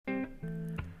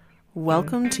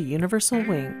Welcome to Universal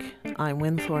Wink. I'm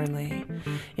Wynn Thornley.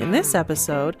 In this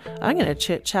episode, I'm going to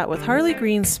chit-chat with Harlie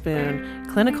Greenspoon,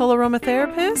 clinical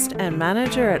aromatherapist and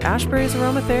manager at Ashbury's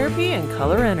Aromatherapy and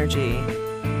Color Energy.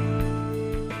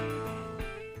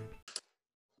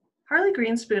 Harlie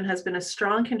Greenspoon has been a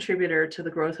strong contributor to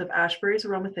the growth of Ashbury's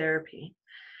Aromatherapy.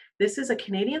 This is a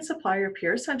Canadian supplier of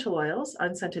pure essential oils,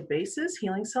 unscented bases,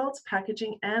 healing salts,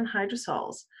 packaging, and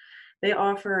hydrosols. They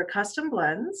offer custom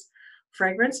blends,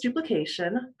 fragrance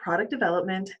duplication, product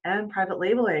development, and private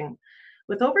labeling.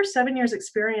 With over 7 years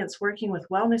experience working with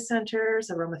wellness centers,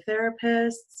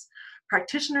 aromatherapists,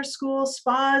 practitioner schools,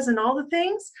 spas, and all the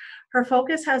things, her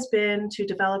focus has been to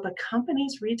develop a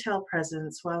company's retail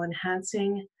presence while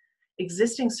enhancing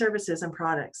existing services and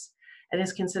products, and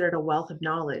is considered a wealth of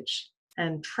knowledge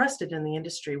and trusted in the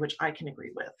industry, which I can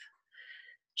agree with.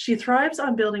 She thrives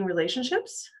on building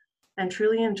relationships and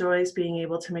truly enjoys being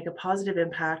able to make a positive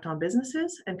impact on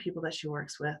businesses and people that she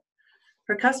works with.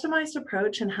 Her customized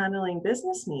approach in handling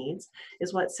business needs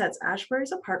is what sets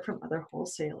Ashbury's apart from other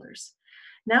wholesalers.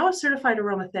 Now a certified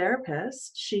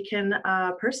aromatherapist, she can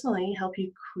personally help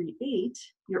you create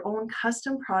your own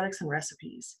custom products and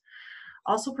recipes.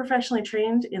 Also professionally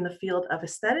trained in the field of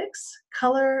aesthetics,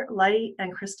 color, light,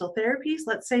 and crystal therapies.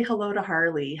 Let's say hello to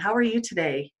Harlie. How are you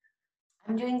today?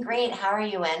 I'm doing great. How are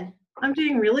you, Wynn? I'm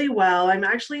doing really well. I'm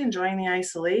actually enjoying the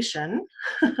isolation.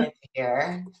 Good to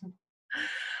hear.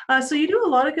 So you do a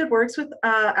lot of good works with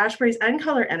Ashbury's and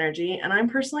Color Energy, and I'm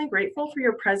personally grateful for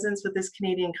your presence with this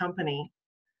Canadian company.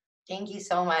 Thank you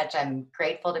so much. I'm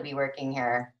grateful to be working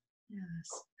here.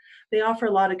 Yes, they offer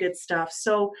a lot of good stuff.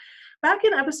 So back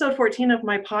in episode 14 of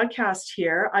my podcast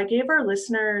here, I gave our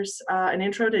listeners an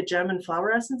intro to gem and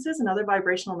flower essences and other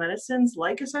vibrational medicines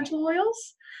like essential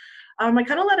oils. I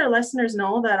kind of let our listeners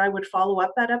know that I would follow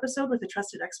up that episode with a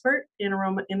trusted expert in the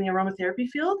aromatherapy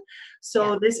field.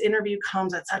 So this interview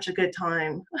comes at such a good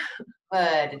time.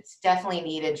 Good. It's definitely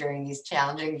needed during these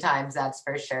challenging times, that's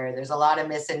for sure. There's a lot of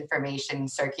misinformation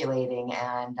circulating,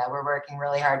 and we're working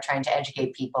really hard trying to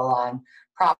educate people on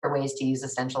proper ways to use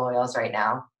essential oils right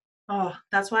now. Oh,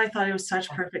 that's why I thought it was such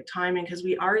perfect timing, because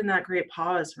we are in that great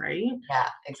pause, right? Yeah,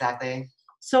 exactly.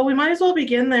 So we might as well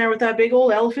begin there with that big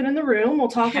old elephant in the room. We'll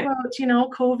talk about,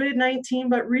 COVID-19,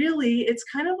 but really it's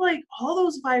kind of like all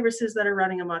those viruses that are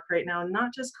running amok right now,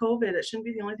 not just COVID. It shouldn't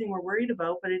be the only thing we're worried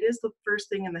about, but it is the first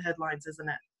thing in the headlines, isn't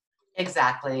it?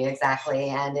 Exactly.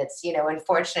 And it's,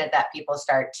 unfortunate that people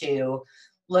start to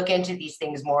look into these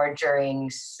things more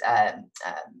during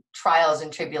trials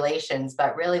and tribulations,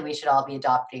 but really we should all be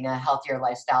adopting a healthier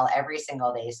lifestyle every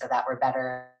single day so that we're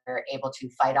better able to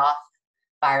fight off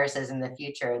viruses in the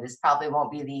future. This probably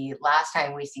won't be the last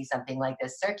time we see something like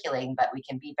this circulating, but we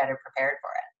can be better prepared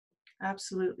for it.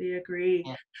 Absolutely agree.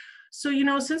 Yeah. So,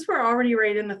 since we're already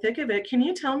right in the thick of it, can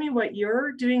you tell me what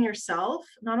you're doing yourself,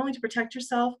 not only to protect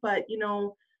yourself, but,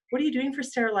 what are you doing for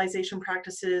sterilization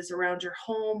practices around your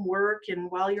home, work, and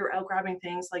while you're out grabbing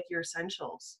things like your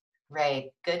essentials?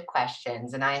 Right. Good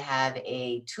questions. And I have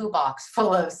a toolbox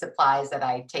full of supplies that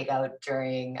I take out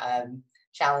during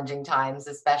challenging times,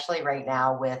 especially right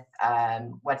now with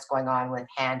what's going on with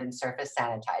hand and surface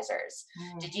sanitizers.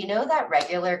 Did you know that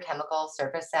regular chemical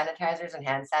surface sanitizers and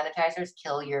hand sanitizers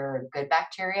kill your good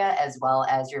bacteria as well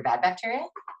as your bad bacteria?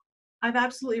 I've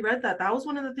absolutely read that. That was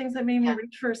one of the things that made me Yeah,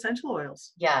 reach for essential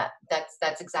oils. yeah,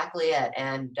 that's exactly it.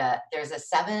 And there's a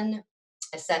 7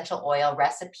 essential oil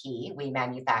recipe we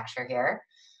manufacture here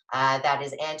that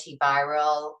is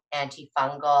antiviral,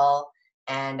 antifungal,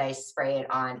 and I spray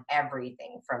it on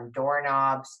everything from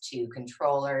doorknobs to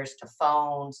controllers to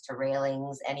phones to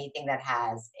railings, anything that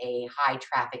has a high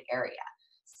traffic area.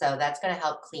 So that's going to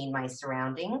help clean my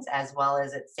surroundings as well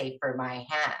as it's safe for my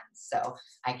hands. So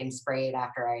I can spray it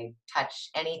after I touch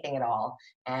anything at all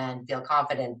and feel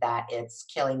confident that it's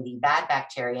killing the bad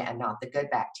bacteria and not the good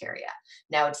bacteria.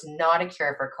 Now, it's not a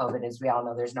cure for COVID. As we all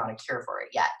know, there's not a cure for it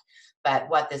yet. But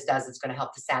what this does, it's going to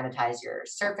help to sanitize your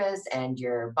surface and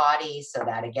your body so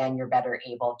that, again, you're better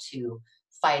able to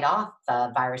fight off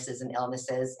viruses and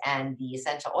illnesses. And the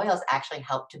essential oils actually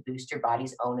help to boost your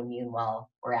body's own immune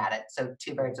while we're at it. So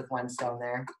 2 birds with 1 stone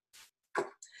there.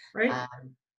 Right?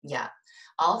 Yeah.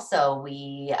 Also,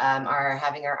 we are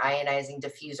having our ionizing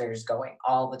diffusers going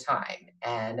all the time.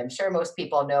 And I'm sure most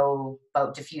people know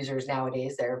about diffusers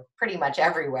nowadays. They're pretty much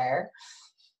everywhere.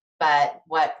 But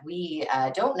what we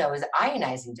don't know is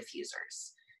ionizing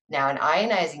diffusers. Now, an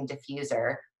ionizing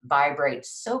diffuser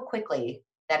vibrates so quickly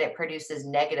that it produces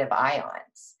negative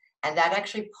ions. And that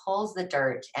actually pulls the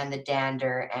dirt and the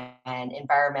dander and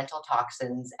environmental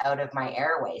toxins out of my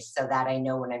airways so that I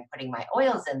know when I'm putting my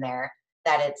oils in there,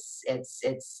 that it's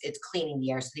cleaning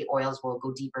the air, so the oils will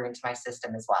go deeper into my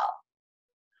system as well.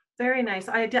 Very nice.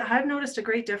 I've noticed a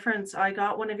great difference. I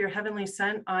got one of your heavenly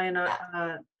scent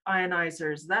Yeah.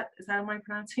 ionizers. That am I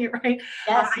pronouncing it right?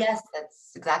 Uh, Yes, yes,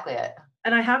 that's exactly it.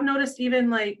 and I have noticed, even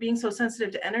like being so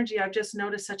sensitive to energy, I've just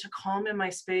noticed such a calm in my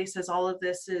space as all of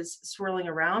this is swirling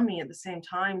around me at the same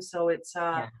time. So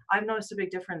Yeah. I've noticed a big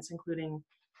difference, including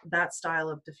that style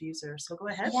of diffuser. So go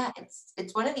ahead. Yeah,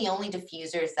 it's one of the only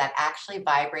diffusers that actually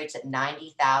vibrates at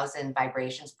 90,000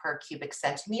 vibrations per cubic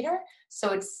centimeter.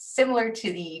 So it's similar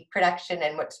to the production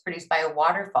and what's produced by a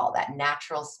waterfall, that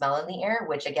natural smell in the air,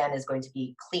 which again is going to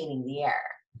be cleaning the air.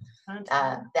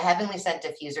 Fantastic. The Heavenly Scent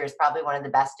diffuser is probably one of the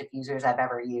best diffusers I've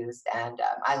ever used, and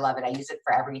I love it. I use it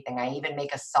for everything. I even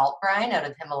make a salt brine out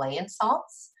of Himalayan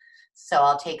salts. So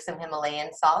I'll take some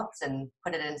Himalayan salts and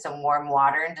put it in some warm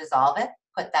water and dissolve it.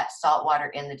 Put that salt water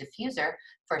in the diffuser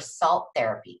for salt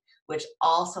therapy, which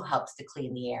also helps to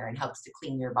clean the air and helps to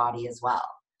clean your body as well.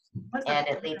 That's a And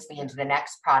it leads me into the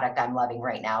next product I'm loving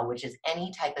right now, which is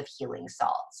any type of healing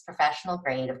salts, professional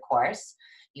grade, of course.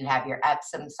 You have your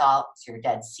Epsom salts, your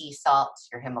Dead Sea salts,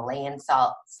 your Himalayan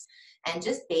salts, and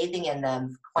just bathing in them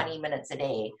for 20 minutes a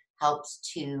day helps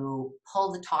to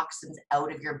pull the toxins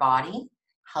out of your body,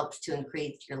 helps to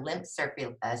increase your lymph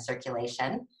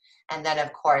circulation. And then,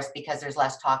 of course, because there's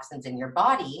less toxins in your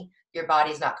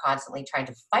body's not constantly trying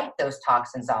to fight those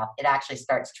toxins off. It actually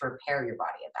starts to repair your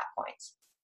body at that point.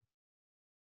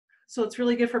 So it's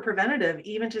really good for preventative,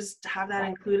 even just to have that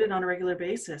included on a regular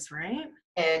basis, right?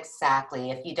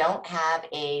 Exactly. If you don't have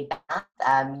a bath,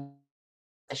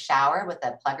 the shower with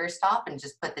a plugger stop and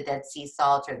just put the Dead Sea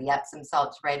salt or the Epsom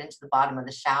salts right into the bottom of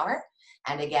the shower.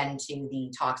 And again,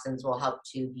 the toxins will help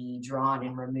to be drawn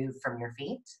and removed from your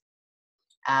feet.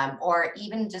 Or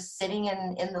even just sitting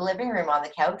in the living room on the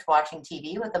couch watching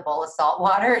TV with a bowl of salt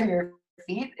water in your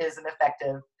feet is an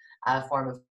effective form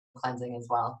of cleansing as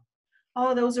well.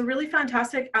 Oh, those are really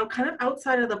fantastic. Kind of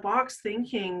outside of the box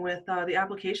thinking with the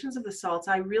applications of the salts.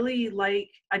 I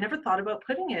never thought about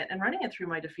putting it and running it through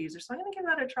my diffuser. So I'm going to give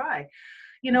that a try.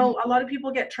 You Mhm. know, a lot of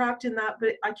people get trapped in that,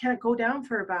 but I can't go down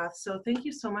for a bath. So thank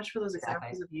you so much for those Exactly.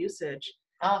 examples of usage.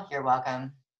 Oh, you're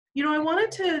welcome. You know, I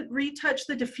wanted to retouch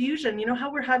the diffusion. You know how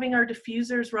we're having our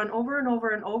diffusers run over and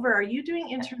over and over. Are you doing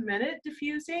intermittent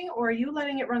diffusing, or are you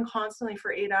letting it run constantly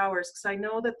for 8 hours? Because I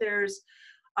know that there's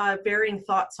varying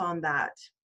thoughts on that.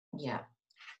 Yeah.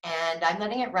 And I'm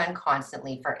letting it run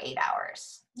constantly for 8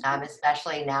 hours.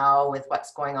 Especially now with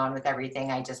what's going on with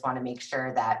everything, I just want to make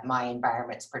sure that my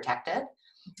environment's protected.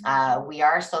 We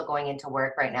are still going into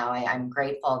work right now. I'm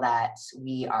grateful that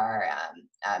we are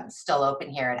still open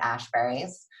here at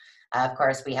Ashbury's. Of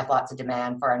course, we have lots of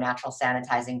demand for our natural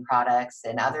sanitizing products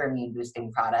and other immune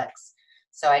boosting products.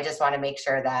 So I just want to make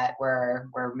sure that we're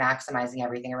maximizing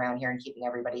everything around here and keeping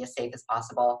everybody as safe as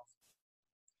possible.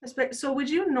 So would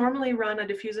you normally run a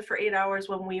diffuser for 8 hours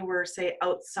when we were, say,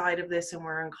 outside of this and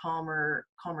we're in calmer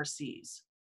seas?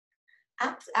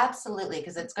 Absolutely,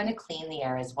 because it's going to clean the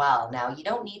air as well. Now, you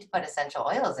don't need to put essential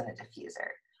oils in a diffuser.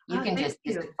 You Ah, can thank just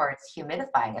use it you. for its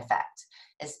humidifying effect,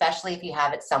 especially if you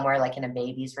have it somewhere like in a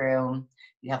baby's room.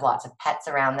 You have lots of pets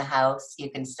around the house.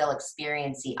 You can still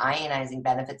experience the ionizing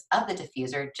benefits of the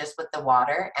diffuser just with the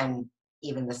water and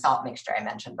even the salt mixture I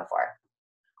mentioned before.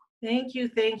 Thank you,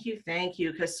 thank you, thank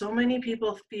you. Because so many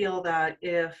people feel that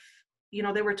if, you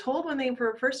know, they were told when they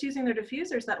were first using their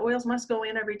diffusers that oils must go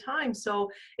in every time. So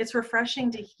it's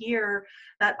refreshing to hear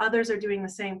that others are doing the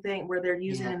same thing where they're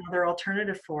using Yeah, another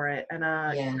alternative for it. And,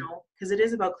 yeah. you know, because it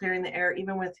is about clearing the air,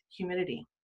 even with humidity.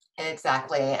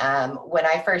 Exactly. When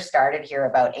I first started here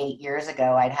about 8 years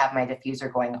ago, I'd have my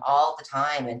diffuser going all the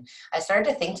time. And I started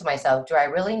to think to myself, do I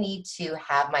really need to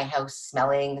have my house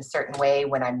smelling a certain way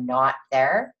when I'm not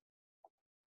there?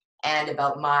 And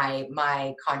about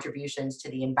my contributions to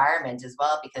the environment as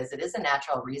well, because it is a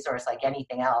natural resource like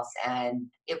anything else. And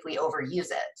if we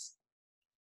overuse it,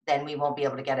 then we won't be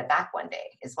able to get it back one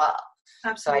day as well. So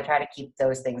I Absolutely. try to keep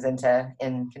those things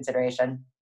in consideration.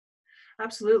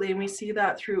 Absolutely. And we see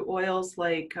that through oils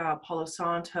like Palo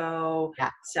Santo,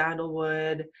 Yeah.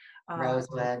 sandalwood, uh,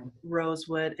 Rosewood.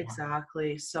 rosewood. Yeah,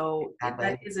 Exactly. So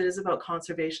exactly. it is about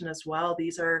conservation as well.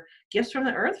 These are gifts from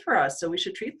the earth for us. So we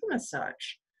should treat them as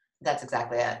such. That's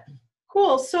exactly it.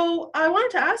 Cool. So I wanted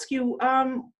to ask you,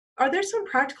 are there some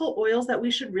practical oils that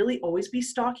we should really always be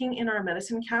stocking in our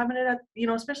medicine cabinet at, you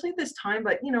know, especially at this time,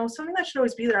 but you know, something that should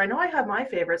always be there. I know I have my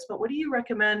favorites, but what do you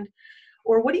recommend,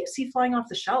 or what do you see flying off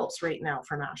the shelves right now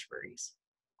from Ashbury's?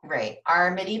 Right.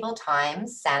 Our medieval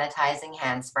times sanitizing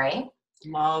hand spray,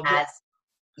 Love. as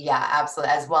yeah,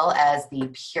 absolutely, as well as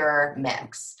the pure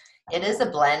mix. It is a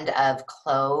blend of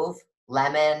clove,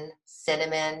 lemon,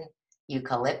 cinnamon,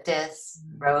 eucalyptus,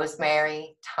 Mm.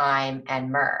 rosemary, thyme,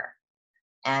 and myrrh.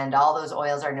 And all those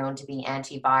oils are known to be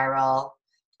antiviral.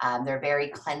 They're very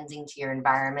cleansing to your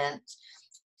environment.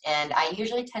 And I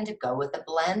usually tend to go with a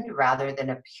blend rather than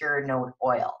a pure note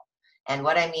oil. And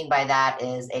what I mean by that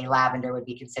is a lavender would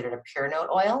be considered a pure note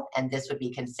oil, and this would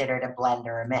be considered a blend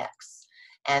or a mix.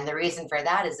 And the reason for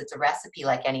that is it's a recipe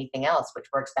like anything else, which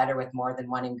works better with more than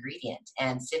one ingredient.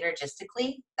 And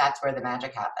synergistically, that's where the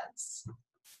magic happens.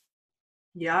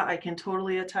 Yeah, I can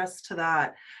totally attest to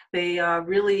that. They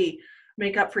really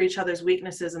make up for each other's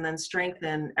weaknesses and then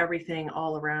strengthen everything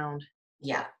all around.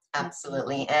 Yeah, Mhm.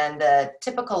 absolutely. And the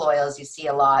typical oils you see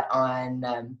a lot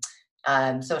on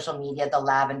social media, the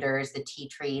lavenders, the tea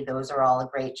tree, those are all a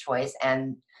great choice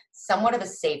and somewhat of a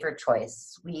safer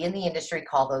choice. We in the industry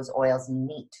call those oils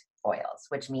neat oils,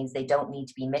 which means they don't need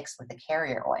to be mixed with a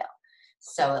carrier oil.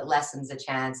 So it lessens the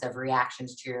chance of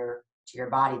reactions to your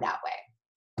body that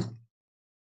way.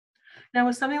 Now,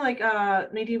 with something like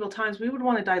medieval times, we would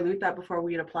want to dilute that before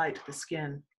we'd apply it to the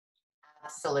skin.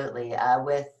 Absolutely.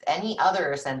 With any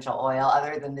other essential oil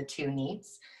other than the two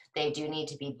neats, they do need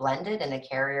to be blended in a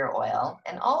carrier oil.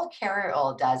 And all a carrier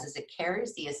oil does is it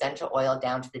carries the essential oil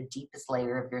down to the deepest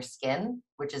layer of your skin,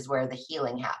 which is where the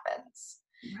healing happens.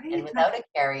 And Right. without a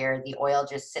carrier, the oil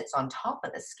just sits on top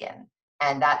of the skin.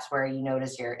 And that's where you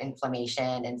notice your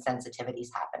inflammation and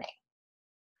sensitivities happening.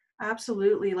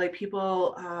 Absolutely. Like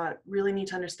people really need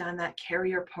to understand that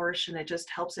carrier portion. It just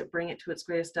helps it bring it to its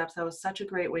greatest depths. That was such a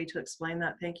great way to explain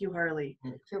that. Thank you, Harley.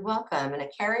 You're welcome. And a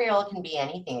carrier oil can be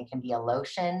anything. It can be a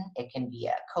lotion, it can be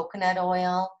a coconut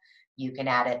oil. You can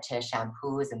add it to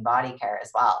shampoos and body care as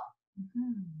well.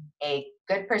 Mhm. A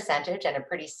good percentage and a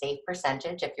pretty safe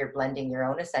percentage if you're blending your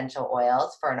own essential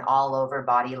oils for an all over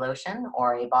body lotion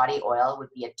or a body oil would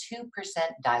be a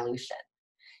 2% dilution.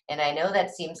 And I know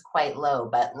that seems quite low,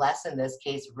 but less in this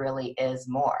case really is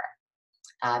more.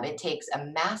 It takes a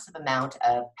massive amount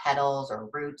of petals or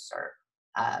roots or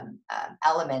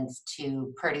elements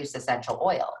to produce essential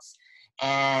oils.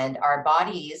 And our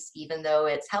bodies, even though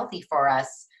it's healthy for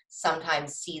us,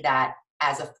 sometimes see that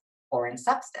as a foreign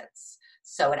substance.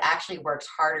 So it actually works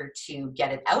harder to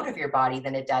get it out of your body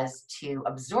than it does to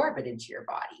absorb it into your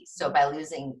body. So by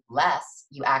losing less,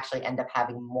 you actually end up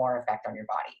having more effect on your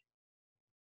body.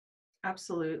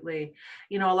 Absolutely.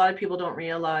 You know, a lot of people don't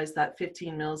realize that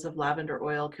 15 mils of lavender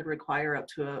oil could require up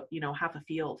to half a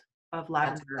field of That's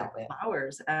lavender exactly it.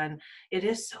 flowers. And it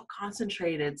is so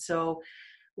concentrated. So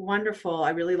wonderful.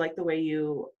 I really like the way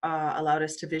you allowed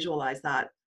us to visualize that.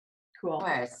 Of Cool.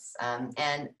 course.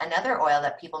 And another oil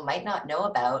that people might not know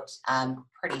about,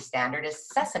 pretty standard, is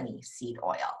sesame seed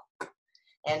oil.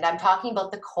 And I'm talking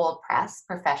about the cold press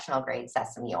professional grade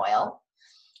sesame oil.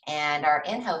 And our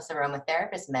in house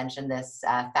aromatherapist mentioned this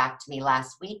fact to me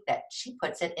last week that she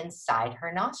puts it inside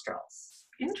her nostrils.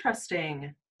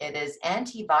 Interesting. It is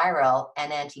antiviral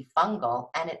and antifungal,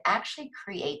 and it actually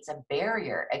creates a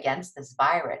barrier against this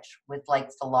virus, which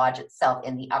likes to lodge itself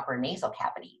in the upper nasal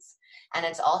cavities. And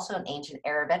it's also an ancient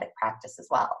Ayurvedic practice as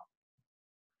well.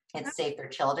 It's That's safe for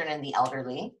children and the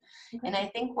elderly. okay. And I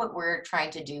think what we're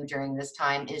trying to do during this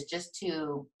time is just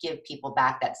to give people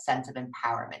back that sense of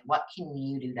empowerment. What can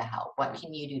you do to help? What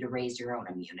can you do to raise your own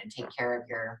immune and take care of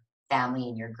your family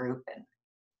and your group? And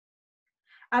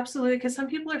Absolutely, because some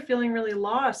people are feeling really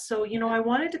lost. So, I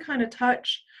wanted to kind of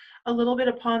touch a little bit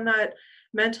upon that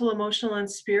mental, emotional, and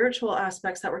spiritual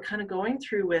aspects that we're kind of going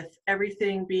through with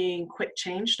everything being quick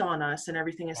changed on us and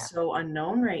everything is yeah, so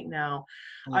unknown right now.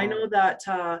 I yeah. know that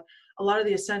a lot of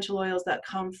the essential oils that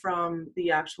come from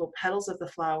the actual petals of the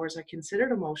flowers are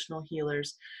considered emotional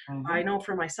healers. I Hmm. know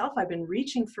for myself, I've been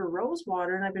reaching for rose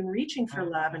water and I've been reaching for Hmm.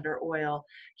 lavender oil.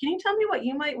 Can you tell me what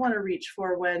you might want to reach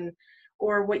for when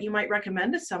or what you might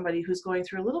recommend to somebody who's going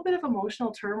through a little bit of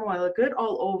emotional turmoil, a good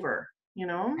all over, you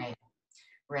know? Right.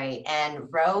 Right. And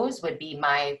rose would be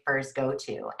my first go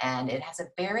to, and it has a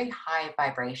very high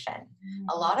vibration.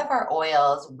 A Mm. lot of our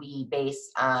oils we base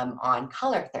on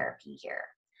color therapy here.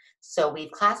 So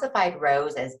we've classified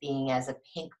rose as being as a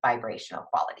pink vibrational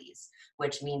qualities,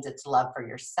 which means it's love for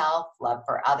yourself, love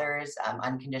for others,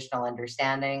 unconditional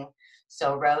understanding.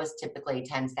 So rose typically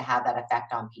tends to have that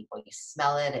effect on people. You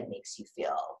smell it, it makes you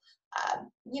feel, a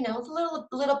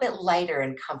little bit lighter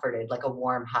and comforted, like a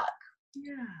warm hug.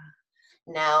 Yeah.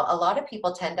 Now, a lot of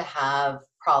people tend to have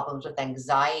problems with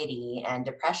anxiety and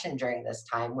depression during this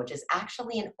time, which is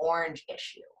actually an orange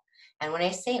issue. And when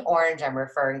I say orange, I'm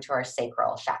referring to our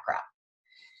sacral chakra.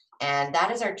 And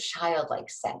that is our childlike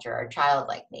center, our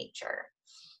childlike nature.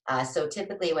 So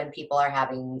typically when people are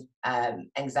having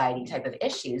anxiety type of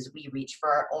issues, we reach for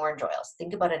our orange oils.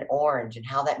 Think about an orange and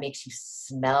how that makes you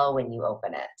smell when you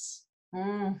open it.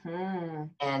 Hmm.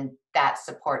 And that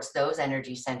supports those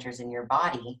energy centers in your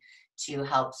body to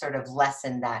help sort of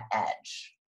lessen that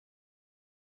edge.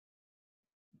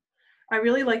 I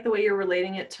really like the way you're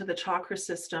relating it to the chakra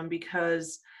system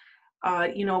because,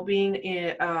 being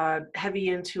heavy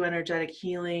into energetic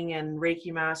healing and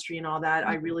Reiki mastery and all that,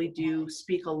 I really do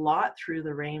speak a lot through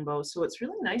the rainbow. So it's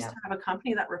really nice Yeah, to have a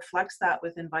company that reflects that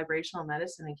within vibrational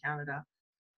medicine in Canada.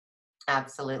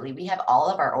 absolutely. We have all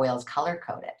of our oils color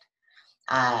coded.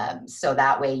 So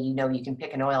that way, you can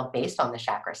pick an oil based on the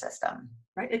chakra system.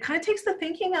 Right? It kind of takes the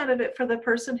thinking out of it for the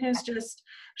person who's just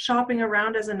shopping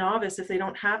around as a novice if they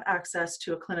don't have access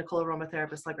to a clinical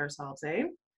aromatherapist like ourselves, eh?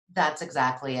 That's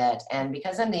exactly it. And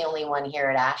because I'm the only one here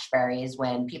at Ashbury's,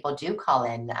 when people do call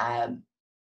in,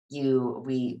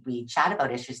 we chat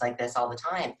about issues like this all the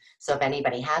time. So if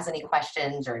anybody has any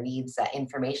questions or needs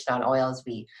information on oils,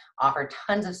 we offer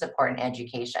tons of support and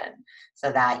education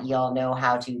so that you'll know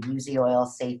how to use the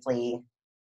oils safely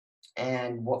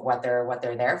and what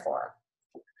they're there for.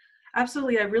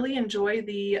 Absolutely. I really enjoy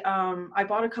I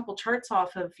bought a couple charts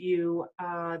off of you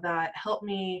that help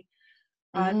me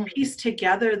Mm, piece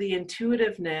together the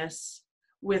intuitiveness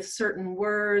with certain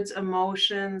words,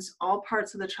 emotions, all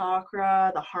parts of the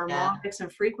chakra, the yeah, harmonics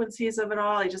and frequencies of it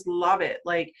all. I just love it.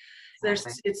 Like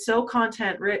exactly. it's so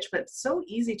content rich, but so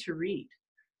easy to read.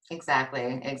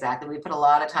 Exactly. We put a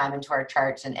lot of time into our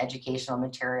charts and educational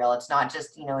material. It's not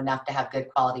just, enough to have good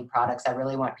quality products. I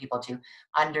really want people to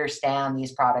understand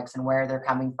these products and where they're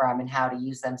coming from and how to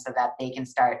use them so that they can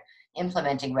start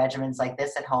implementing regimens like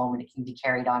this at home and it can be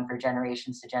carried on for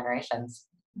generations to generations.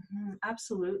 Mhm,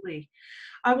 absolutely.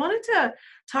 I wanted to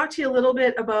talk to you a little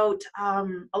bit about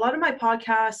a lot of my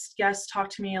podcast guests talk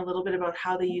to me a little bit about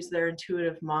how they use their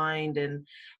intuitive mind and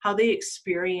how they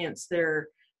experience their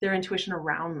intuition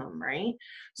around them, right?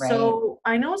 Right. So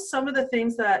I know some of the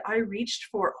things that I reached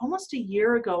for almost a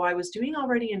year ago, I was doing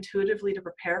already intuitively to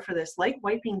prepare for this, like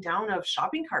wiping down of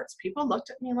shopping carts. People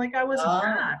looked at me like I was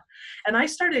mad. Oh, And I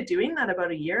started doing that about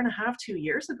a year and a half, 2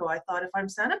 years ago. I thought if I'm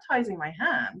sanitizing my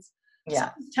hands, yeah.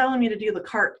 someone's telling me to do the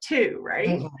cart too,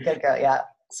 right? Good girl. Yeah.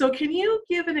 So can you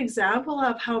give an example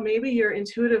of how maybe your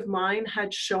intuitive mind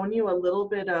had shown you a little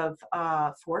bit of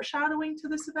foreshadowing to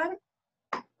this event?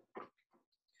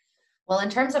 Well, in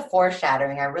terms of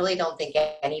foreshadowing, I really don't think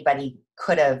anybody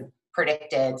could have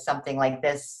predicted something like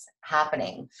this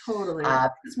happening. Totally. Uh,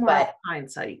 It's more of but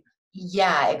hindsight.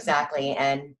 Yeah, exactly.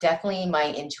 And definitely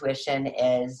my intuition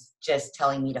is just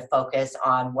telling me to focus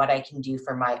on what I can do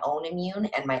for my own immune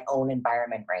and my own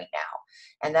environment right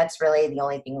now. And that's really the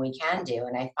only thing we can do.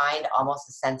 And I find almost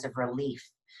a sense of relief.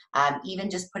 Even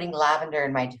just putting lavender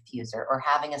in my diffuser or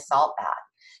having a salt bath,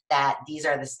 that these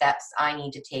are the steps I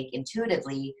need to take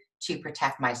intuitively to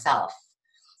protect myself.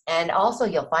 And also,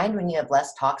 you'll find when you have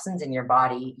less toxins in your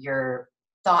body, your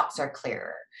thoughts are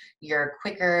clearer. You're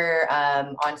quicker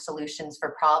on solutions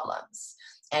for problems,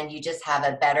 and you just have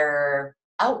a better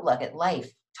outlook at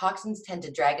life. Toxins tend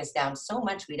to drag us down so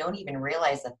much we don't even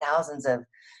realize the thousands of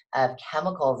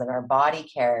chemicals in our body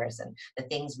cares and the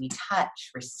things we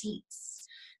touch, receipts.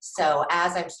 So,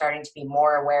 as I'm starting to be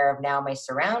more aware of now my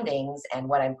surroundings and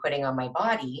what I'm putting on my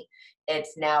body,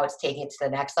 it's taking it to the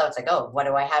next level. It's like, oh, what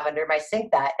do I have under my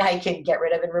sink that I can get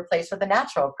rid of and replace with a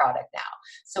natural product now?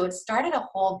 So it started a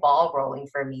whole ball rolling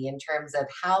for me in terms of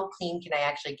how clean can I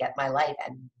actually get my life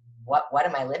and what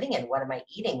am I living in? What am I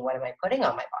eating? What am I putting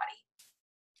on my body?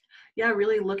 Yeah,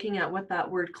 really looking at what that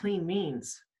word clean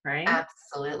means, right?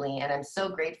 Absolutely. And I'm so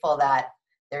grateful that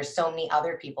there's so many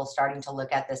other people starting to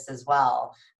look at this as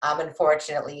well.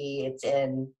 Unfortunately, it's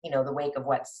in, the wake of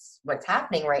what's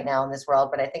happening right now in this world,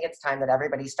 but I think it's time that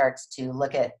everybody starts to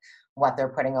look at what they're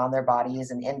putting on their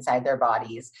bodies and inside their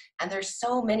bodies. And there's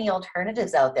so many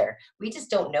alternatives out there. We just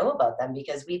don't know about them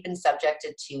because we've been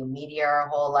subjected to media our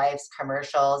whole lives,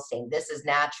 commercials saying this is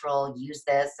natural, use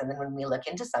this. And then when we look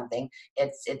into something,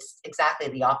 it's exactly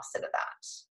the opposite of that.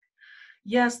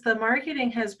 Yes, the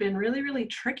marketing has been really, really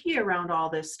tricky around all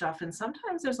this stuff. And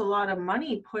sometimes there's a lot of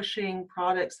money pushing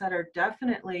products that are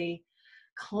definitely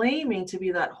claiming to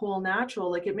be that whole natural.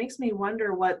 Like it makes me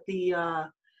wonder what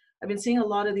I've been seeing a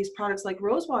lot of these products like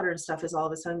rosewater and stuff is all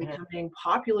of a sudden Mhm. becoming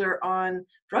popular on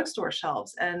drugstore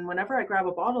shelves. And whenever I grab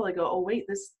a bottle, I go, oh, wait,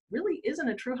 this really isn't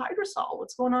a true hydrosol.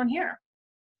 What's going on here?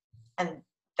 And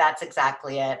that's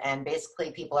exactly it. And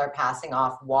basically, people are passing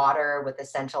off water with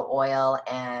essential oil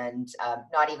and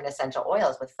not even essential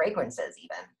oils with fragrances,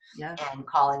 even, Yeah. and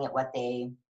calling it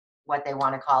what they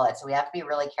want to call it. So we have to be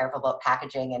really careful about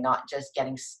packaging and not just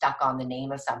getting stuck on the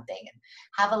name of something, and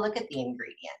have a look at the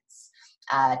ingredients.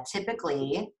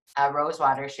 Typically, rose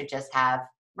water should just have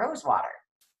rose water.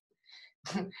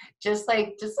 Just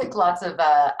like lots of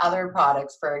other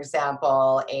products, for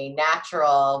example, a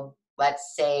natural,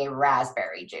 let's say,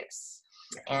 raspberry juice.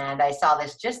 Yes. And I saw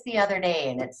this just the other day,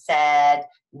 and it said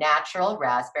natural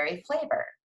raspberry flavor.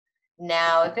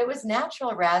 Now, if it was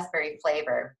natural raspberry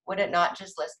flavor, would it not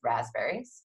just list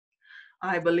raspberries?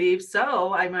 I believe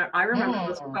so. I remember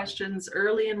those Mm. questions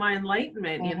early in my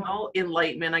enlightenment, Mhm.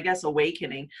 enlightenment, I guess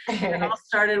awakening. It all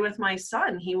started with my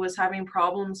son. He was having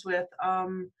problems with,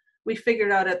 we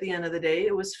figured out at the end of the day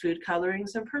it was food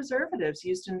colorings and preservatives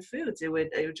used in foods. It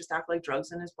would just act like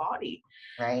drugs in his body.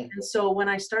 Right. And so when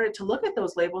I started to look at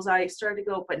those labels, I started to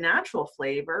go, but natural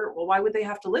flavor, well, why would they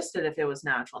have to list it if it was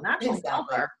natural? Natural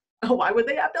Exactly. filler. Why would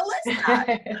they have to list that?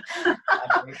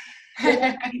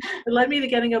 Exactly. It led me to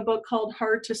getting a book called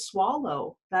Hard to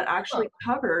Swallow that Oh, actually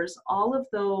covers all of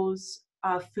those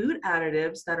food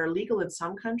additives that are legal in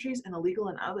some countries and illegal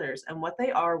in others, and what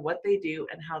they are, what they do,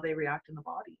 and how they react in the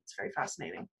body. It's very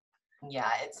fascinating.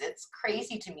 yeah, it's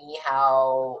crazy to me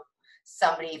how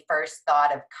somebody first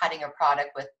thought of cutting a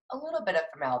product with a little bit of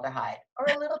formaldehyde or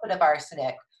a little bit of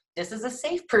arsenic. This is a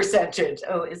safe percentage.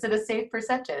 Oh, is it a safe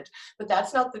percentage? But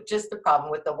that's not just the problem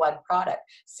with the one product.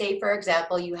 Say, for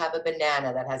example, you have a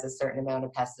banana that has a certain amount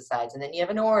of pesticides, and then you have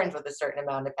an orange with a certain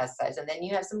amount of pesticides, and then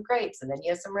you have some grapes, and then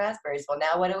you have some raspberries. Well,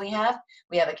 now what do we have?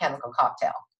 We have a chemical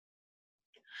cocktail.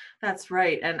 That's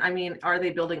right. And I mean, are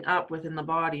they building up within the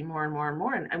body more and more and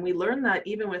more? And we learn that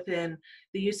even within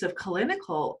the use of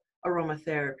clinical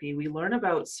aromatherapy, we learn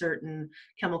about certain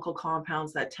chemical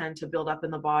compounds that tend to build up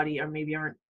in the body or maybe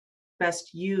aren't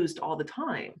best used all the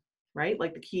time, right?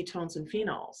 Like the ketones and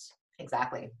phenols.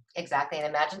 Exactly. Exactly. And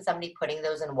imagine somebody putting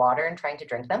those in water and trying to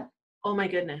drink them. Oh my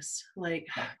goodness. Like,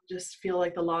 Yeah. just feel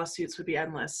like the lawsuits would be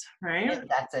endless, right?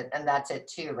 And that's it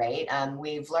too, right?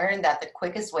 We've learned that the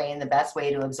quickest way and the best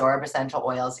way to absorb essential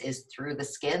oils is through the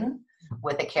skin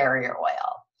with a carrier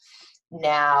oil.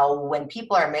 Now, when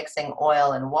people are mixing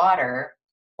oil and water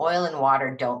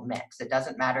don't mix. It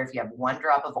doesn't matter if you have one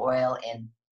drop of oil in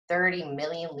 30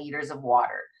 million liters of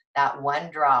water, that one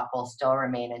drop will still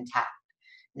remain intact.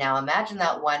 Now, imagine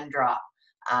that one drop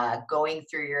going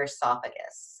through your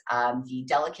esophagus, the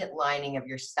delicate lining of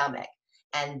your stomach,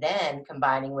 and then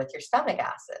combining with your stomach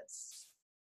acids.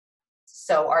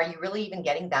 So, are you really even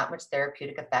getting that much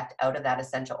therapeutic effect out of that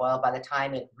essential oil by the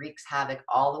time it wreaks havoc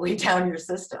all the way down your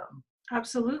system?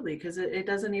 Absolutely, because it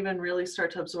doesn't even really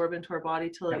start to absorb into our body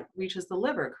till No, it reaches the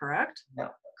liver, correct? no,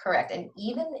 correct. And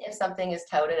even if something is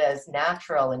touted as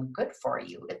natural and good for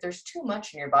you, if there's too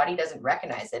much and your body doesn't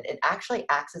recognize it, it actually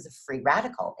acts as a free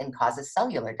radical and causes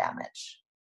cellular damage.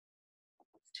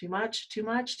 Too much, too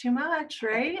much, too much,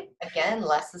 right? Again,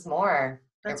 less is more.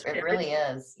 It, That's it right. really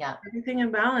is. Yeah. Everything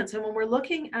in balance. And when we're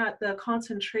looking at the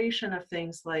concentration of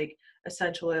things like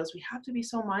essential oils, we have to be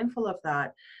so mindful of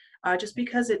that. Just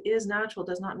because it is natural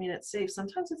does not mean it's safe.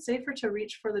 Sometimes it's safer to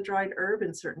reach for the dried herb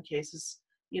in certain cases,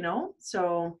 you know?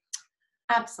 So,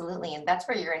 Absolutely. And that's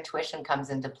where your intuition comes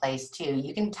into place too.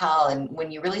 You can tell, and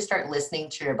when you really start listening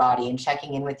to your body and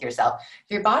checking in with yourself,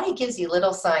 your body gives you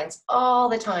little signs all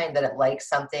the time that it likes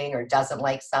something or doesn't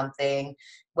like something.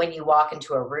 When you walk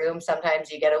into a room,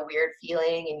 sometimes you get a weird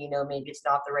feeling and you know maybe it's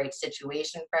not the right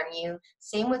situation from you.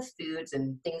 Same with foods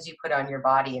and things you put on your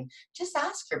body. And just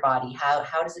ask your body, how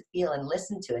does it feel, and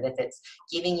listen to it. If it's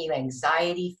giving you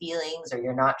anxiety feelings or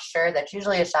you're not sure, that's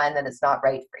usually a sign that it's not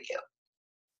right for you.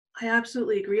 I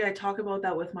absolutely agree. I talk about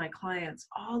that with my clients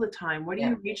all the time. What are Yeah.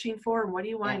 you reaching for and what are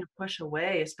you Yeah. wanting to push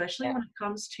away, especially Yeah. when it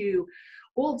comes to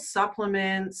old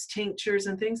supplements, tinctures,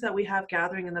 and things that we have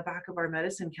gathering in the back of our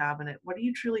medicine cabinet? What are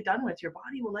you truly done with? Your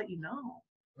body will let you know.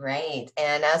 Right.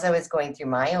 And as I was going through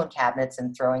my own cabinets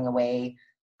and throwing away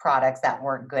products that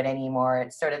weren't good anymore,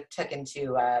 it sort of took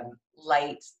into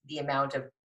light the amount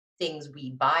of things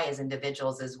we buy as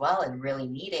individuals as well, and really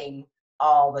needing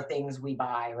all the things we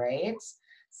buy, right?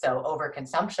 So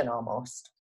overconsumption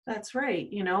almost. That's right,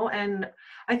 and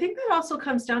I think that also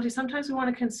comes down to sometimes we want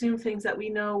to consume things that we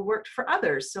know worked for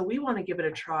others. So we want to give it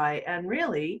a try. And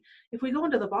really, if we go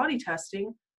into the body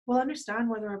testing, we'll understand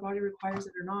whether our body requires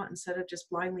it or not instead of just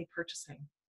blindly purchasing.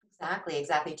 Exactly,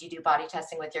 exactly. Do you do body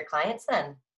testing with your clients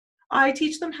then? I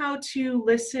teach them how to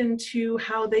listen to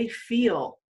how they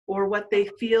feel or what they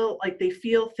feel like they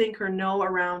feel, think, or know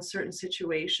around certain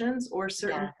situations or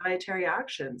certain Yeah. dietary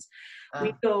actions. We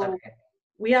Oh, go okay.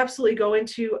 we absolutely go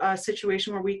into a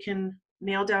situation where we can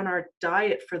nail down our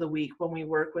diet for the week when we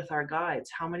work with our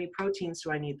guides. How many proteins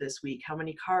do I need this week? How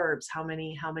many carbs? How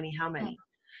many?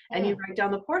 and you Hmm. write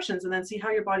down the portions and then see how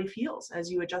your body feels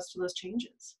as you adjust to those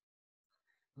changes.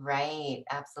 Right,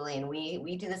 absolutely. And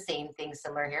we do the same thing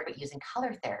similar here, but using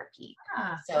color therapy.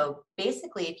 Ah, So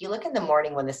basically, if you look in the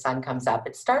morning when the sun comes up,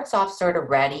 it starts off sort of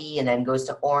reddy and then goes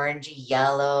to orangey,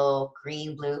 yellow,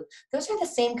 green, blue. Those are the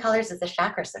same colors as the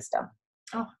chakra system.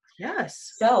 oh,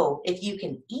 yes. So if you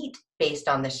can eat based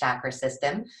on the chakra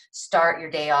system, start your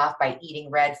day off by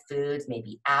eating red foods,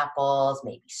 maybe apples,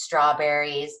 maybe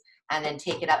strawberries, and then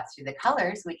take it up through the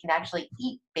colors. We can actually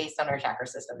eat based on our chakra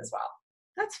system as well.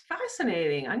 That's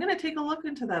fascinating. I'm gonna take a look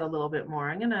into that a little bit more.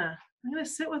 I'm gonna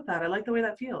sit with that. I like the way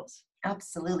that feels.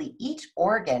 Absolutely. Each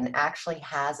organ actually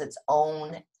has its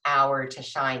own hour to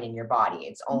shine in your body,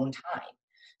 its own time.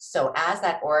 So, as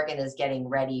that organ is getting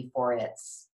ready for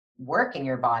its work in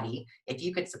your body, if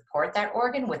you could support that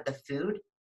organ with the food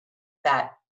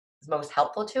that is most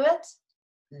helpful to it,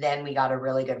 then we got a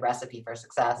really good recipe for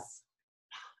success.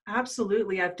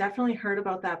 Absolutely. I've definitely heard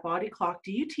about that body clock.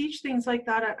 Do you teach things like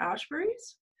that at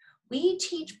Ashbury's? We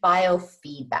teach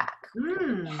biofeedback. We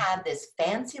Mm. have this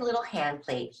fancy little hand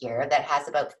plate here that has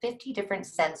about 50 different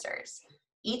sensors.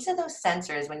 Each of those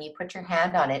sensors, when you put your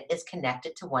hand on it, is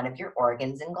connected to one of your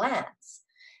organs and glands.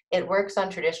 It works on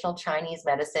traditional Chinese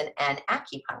medicine and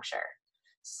acupuncture.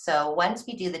 So once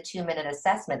we do the 2-minute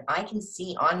assessment, I can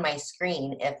see on my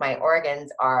screen if my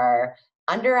organs are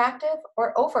underactive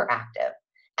or overactive.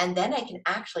 And then I can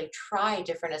actually try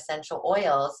different essential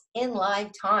oils in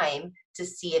live time to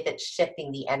see if it's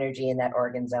shifting the energy in that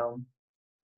organ zone.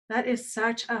 That is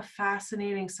such a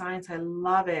fascinating science. I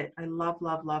love it. I love,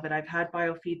 love, love it. I've had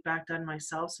biofeedback done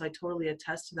myself, so I totally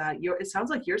attest to that. It sounds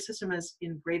like your system is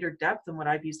in greater depth than what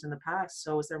I've used in the past.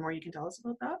 So is there more you can tell us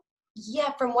about that?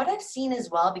 Yeah, from what I've seen as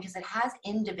well, because it has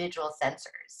individual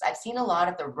sensors. I've seen a lot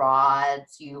of the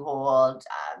rods you hold,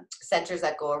 sensors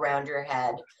that go around your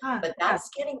head, Ah, but yeah. that's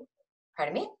getting,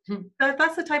 pardon me?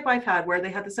 That's the type I've had where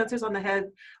they had the sensors on the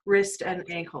head, wrist, and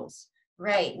ankles.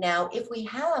 Right. Now, if we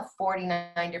have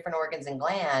 49 different organs and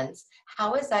glands,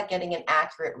 how is that getting an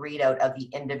accurate readout of the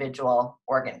individual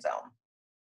organ zone?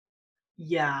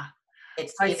 Yeah,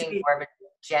 It's I giving see. more of a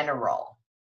general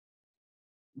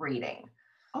reading.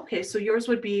 Okay, so yours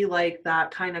would be like that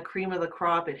kind of cream of the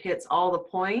crop. It hits all the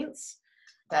points.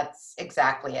 That's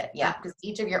exactly it. Uh, Yeah, because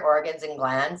each of your organs and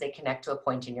glands, they connect to a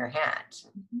point in your hand.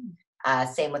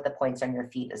 mhm. Same with the points on your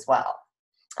feet as well.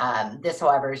 This,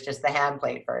 however, is just the hand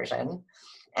plate version,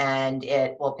 and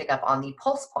it will pick up on the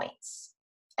pulse points.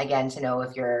 Again, to know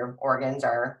if your organs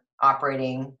are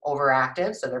operating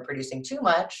overactive, so they're producing too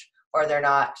much, or they're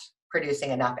not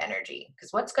producing enough energy.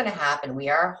 Because what's going to happen, we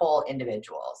are whole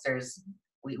individuals.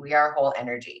 We are whole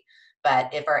energy.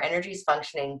 But if our energy is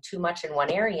functioning too much in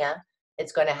one area,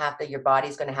 it's going to have to, your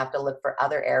body's going to have to look for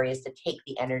other areas to take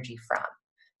the energy from.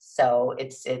 So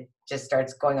it just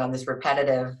starts going on this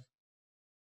repetitive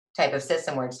type of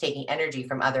system where it's taking energy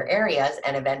from other areas,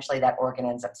 and eventually that organ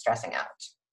ends up stressing out.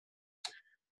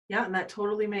 Yeah, and that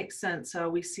totally makes sense.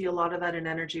 We see a lot of that in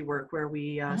energy work where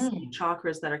we see Mm.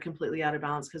 chakras that are completely out of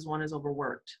balance because one is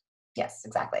overworked. Yes,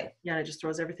 exactly. Yeah, and it just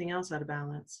throws everything else out of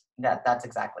balance. That's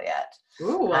exactly it.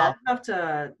 Ooh, Um, I'll have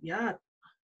to, yeah,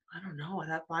 I don't know,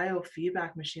 that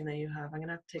biofeedback machine that you have. I'm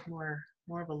gonna have to take more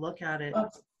of a look at it. oh,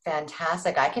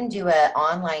 fantastic. I can do an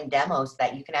online demo so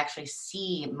that you can actually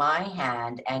see my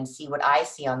hand and see what I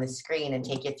see on the screen and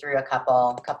take you through a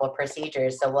couple of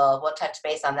procedures. So we'll touch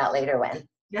base on that later when.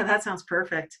 Yeah, that sounds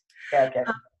perfect. Good, good.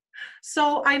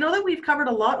 So I know that we've covered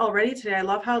a lot already today. I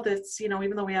love how this,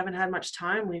 even though we haven't had much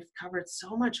time, we've covered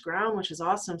so much ground, which is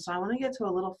awesome. So I want to get to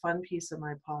a little fun piece of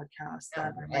my podcast All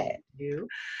that I like right. to do.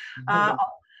 Uh,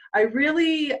 I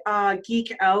really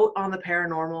geek out on the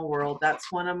paranormal world.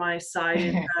 That's one of my side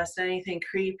interests. Anything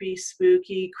creepy,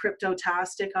 spooky,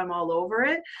 cryptotastic, I'm all over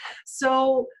it.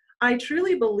 So I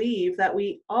truly believe that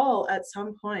we all at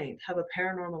some point have a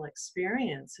paranormal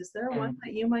experience. Is there one Mm.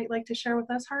 that you might like to share with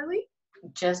us, Harley?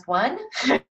 Just one?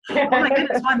 Oh my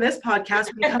goodness, on this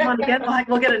podcast, when you come on again,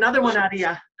 we'll get another one out of you.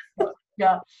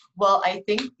 Yeah. Well, I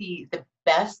think the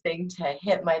best thing to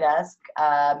hit my desk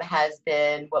has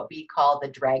been what we call the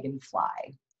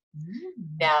dragonfly.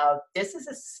 Mm. Now, this is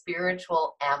a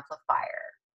spiritual amplifier.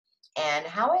 And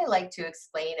how I like to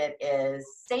explain it is,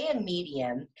 say a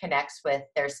medium connects with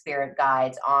their spirit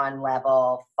guides on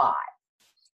level 5.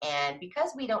 And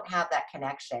because we don't have that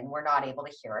connection, we're not able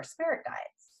to hear our spirit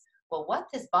guides. Well, what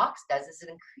this box does is it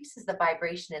increases the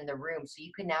vibration in the room so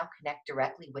you can now connect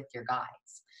directly with your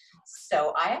guides.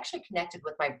 So I actually connected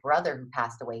with my brother who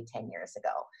passed away 10 years ago.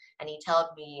 And he told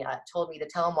me to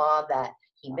tell mom that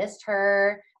he missed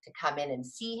her, to come in and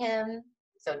see him.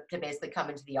 So to basically come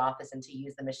into the office and to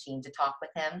use the machine to talk with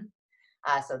him.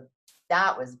 So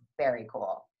that was very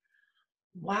cool.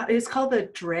 Wow, it's called the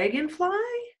Dragonfly?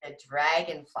 The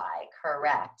Dragonfly,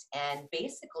 correct. And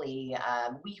basically,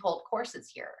 we hold courses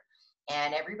here,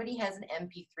 and everybody has an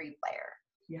MP3 player.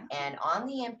 Yeah. And on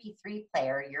the MP3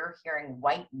 player, you're hearing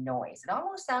white noise. It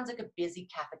almost sounds like a busy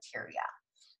cafeteria.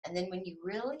 And then when you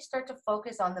really start to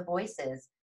focus on the voices,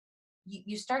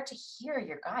 you start to hear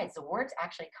your guides. The words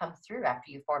actually come through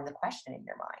after you form the question in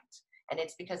your mind. And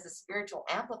it's because the spiritual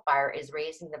amplifier is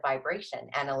raising the vibration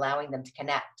and allowing them to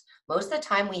connect. Most of the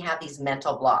time, we have these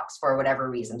mental blocks for whatever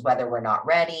reasons, whether we're not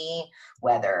ready,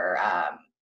 whether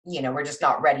we're just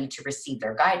not ready to receive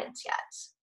their guidance yet.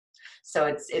 So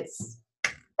it's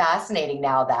fascinating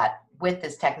now that with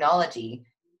this technology,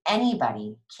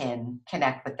 anybody can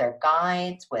connect with their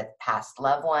guides, with past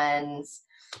loved ones.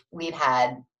 We've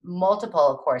had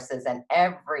multiple courses, and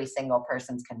every single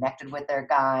person's connected with their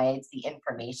guides, the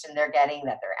information they're getting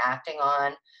that they're acting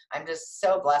on. I'm just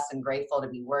so blessed and grateful to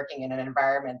be working in an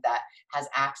environment that has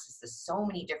access to so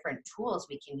many different tools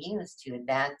we can use to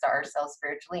advance ourselves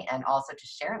spiritually and also to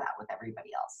share that with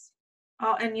everybody else.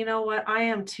 Oh, and you know what? I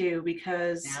am too,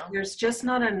 because Yeah. there's just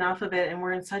not enough of it. And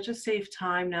we're in such a safe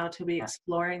time now to be Yeah.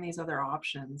 exploring these other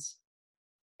options.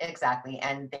 Exactly.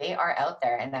 And they are out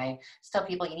there. And I tell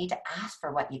people you need to ask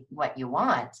for what you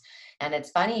want. And it's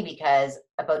funny because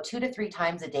about 2 to 3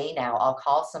 times a day now, I'll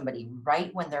call somebody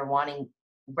right when they're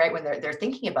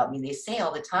thinking about me. They say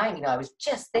all the time, I was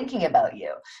just thinking about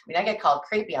you. I mean, I get called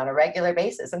creepy on a regular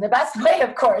basis in the best way,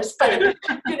 of course. But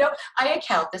I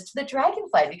account this to the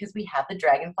dragonfly because we have the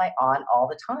dragonfly on all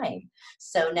the time.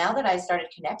 So now that I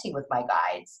started connecting with my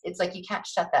guides, it's like you can't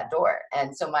shut that door.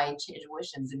 And so my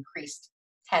intuition's increased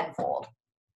tenfold.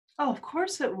 Oh, of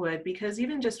course it would, because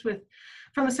even just from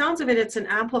the sounds of it, it's an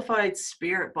amplified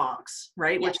spirit box,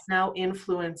 right? Which Yes. now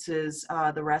influences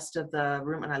the rest of the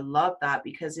room. And I love that,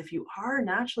 because if you are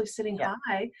naturally sitting Yeah.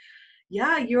 high,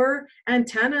 yeah, your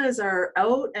antennas are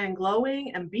out and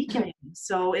glowing and beaconing.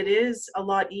 So it is a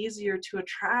lot easier to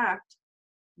attract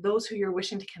those who you're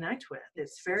wishing to connect with.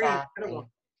 It's very Exactly. incredible.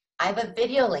 I have a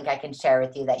video link I can share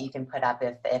with you that you can put up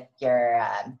if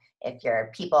your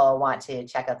people want to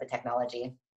check out the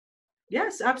technology.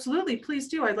 Yes, absolutely. Please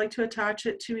do. I'd like to attach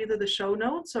it to either the show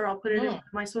notes, or I'll put it in Mhm.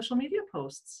 my social media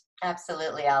posts.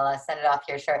 Absolutely. I'll send it off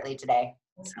here shortly today.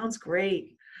 Sounds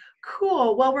great.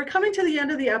 Cool. Well, we're coming to the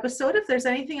end of the episode. If there's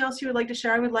anything else you would like to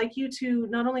share, I would like you to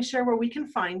not only share where we can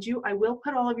find you. I will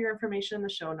put all of your information in the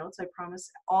show notes. I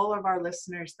promise all of our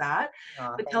listeners that.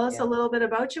 Oh, But tell thank us a you. little bit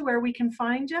about you, where we can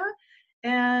find you.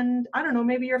 And I don't know,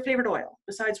 maybe your favorite oil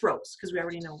besides rose, because we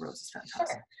already know rose is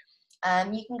fantastic. Sure.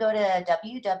 You can go to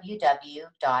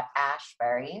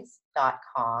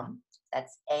www.ashburys.com.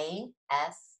 That's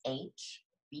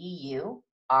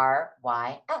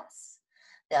ASHBURYS.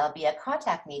 There'll be a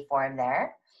contact me form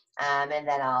there. And then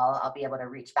I'll be able to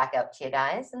reach back out to you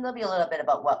guys. And there'll be a little bit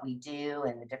about what we do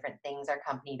and the different things our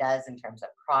company does in terms of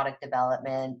product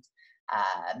development,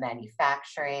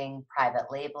 manufacturing,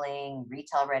 private labeling,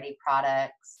 retail ready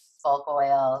products, bulk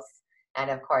oils, and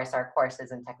of course our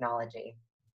courses in technology.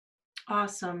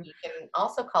 Awesome. You can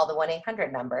also call the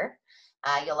 1-800 number.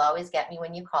 You'll always get me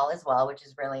when you call as well, which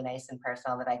is really nice and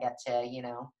personal that I get to,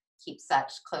 keep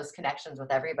such close connections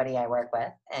with everybody I work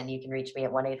with. And you can reach me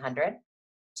at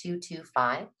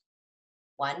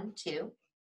 1-800-225-1226,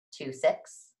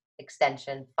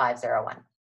 extension 501.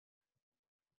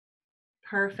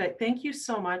 Perfect. Thank you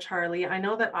so much, Harlie. I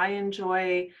know that I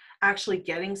enjoy actually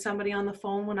getting somebody on the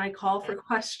phone when I call for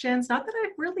questions. Not that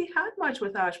I've really had much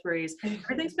with Ashbury's.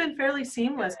 Everything's been fairly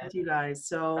seamless Good. with you guys.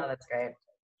 Oh, So that's great.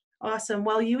 awesome.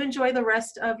 Well, you enjoy the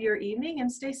rest of your evening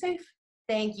and stay safe.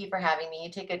 Thank you for having me.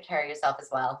 You take good care of yourself as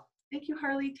well. Thank you,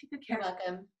 Harlie. Take good You're care.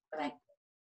 welcome. Bye-bye.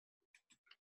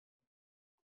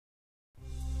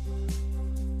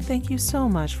 Thank you so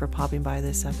much for popping by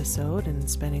this episode and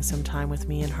spending some time with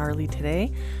me and Harlie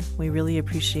today. We really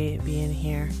appreciate being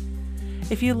here.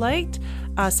 If you liked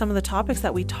some of the topics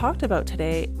that we talked about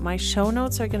today, my show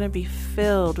notes are going to be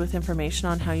filled with information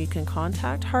on how you can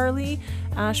contact Harlie,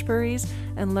 Ashbury's,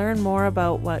 and learn more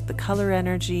about what the color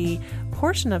energy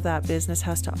portion of that business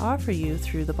has to offer you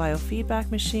through the biofeedback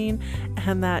machine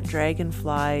and that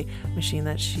dragonfly machine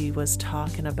that she was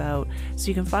talking about. So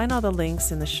you can find all the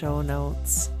links in the show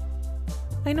notes.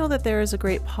 I know that there is a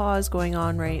great pause going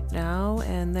on right now,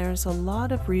 and there's a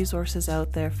lot of resources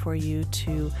out there for you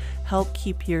to help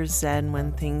keep your zen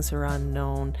when things are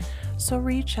unknown. So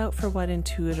reach out for what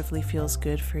intuitively feels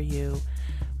good for you.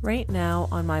 Right now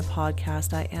on my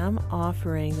podcast, I am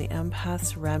offering the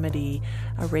Empath's Remedy,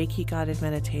 a Reiki guided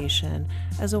meditation,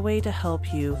 as a way to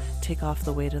help you take off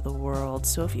the weight of the world.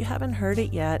 So if you haven't heard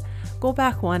it yet, go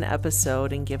back one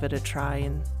episode and give it a try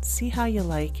and see how you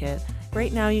like it.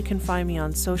 Right now you can find me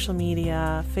on social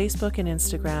media, Facebook and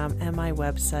Instagram, and my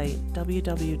website,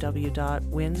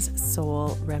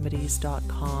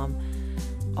 www.winssoulremedies.com.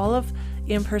 All of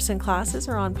in-person classes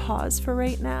are on pause for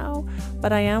right now,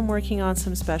 but I am working on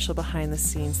some special behind the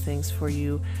scenes things for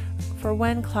you for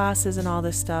when classes and all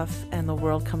this stuff and the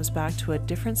world comes back to a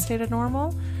different state of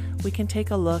normal. We can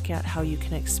take a look at how you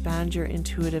can expand your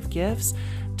intuitive gifts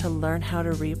to learn how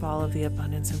to reap all of the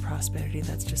abundance and prosperity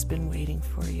that's just been waiting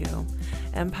for you.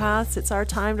 Empaths, it's our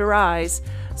time to rise,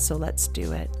 so let's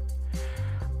do it.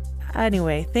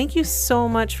 Anyway, thank you so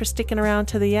much for sticking around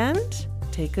to the end.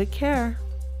 Take good care.